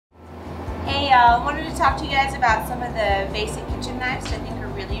I wanted to talk to you guys about some of the basic kitchen knives that I think are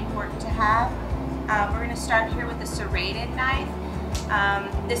really important to have. We're going to start here with the serrated knife.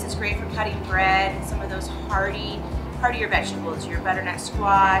 This is great for cutting bread and some of those hardier vegetables, your butternut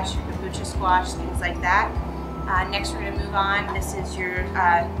squash, your kombucha squash, things like that. Next we're going to move on. This is your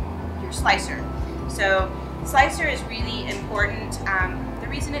slicer. So slicer is really important. The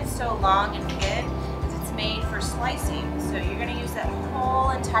reason it's so long and good is it's made for slicing. So you're going to use that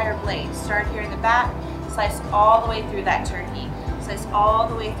whole entire blade. Start here in the back, slice all the way through that turkey, slice all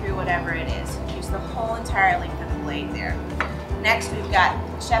the way through whatever it is. Use the whole entire length of the blade there. Next we've got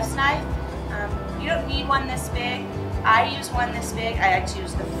chef's knife. You don't need one this big. I use one this big. I like to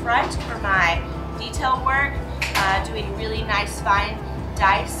use the front for my detail work, doing really nice fine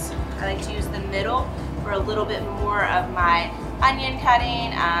dice. I like to use the middle for a little bit more of my onion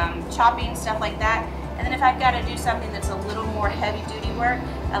cutting, chopping, stuff like that. And then if I've got to do something that's a little more heavy duty work,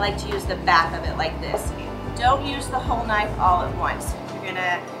 I like to use the back of it like this. Don't use the whole knife all at once. You're going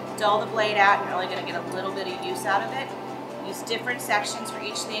to dull the blade out and you're only going to get a little bit of use out of it. Use different sections for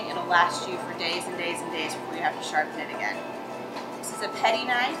each thing. It'll last you for days and days and days before you have to sharpen it again. This is a petty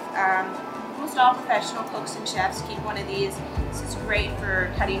knife. Almost all professional cooks and chefs keep one of these. This is great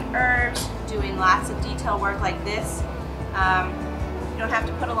for cutting herbs, doing lots of detail work like this. You don't have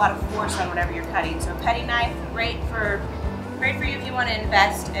to put a lot of force on whatever you're cutting. So a petty knife, great for you if you want to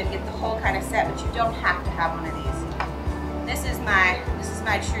invest and get the whole kind of set, but you don't have to have one of these. This is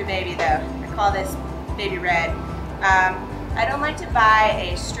my true baby though. I call this baby red. I don't like to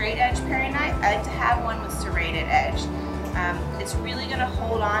buy a straight edge paring knife. I like to have one with serrated edge. It's really going to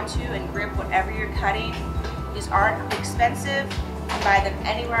hold on to and grip whatever you're cutting. These aren't expensive. You can buy them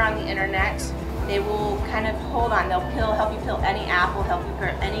anywhere on the internet. They will kind of hold on. They'll help you peel any apple, help you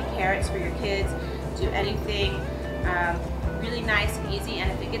peel any carrots for your kids, do anything. Really nice and easy,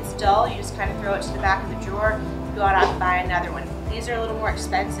 and if it gets dull, you just kind of throw it to the back of the drawer, go out and buy another one. These are a little more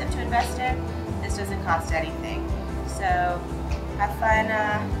expensive to invest in. This doesn't cost anything. So have fun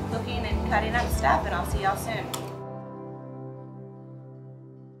looking and cutting up stuff, and I'll see y'all soon.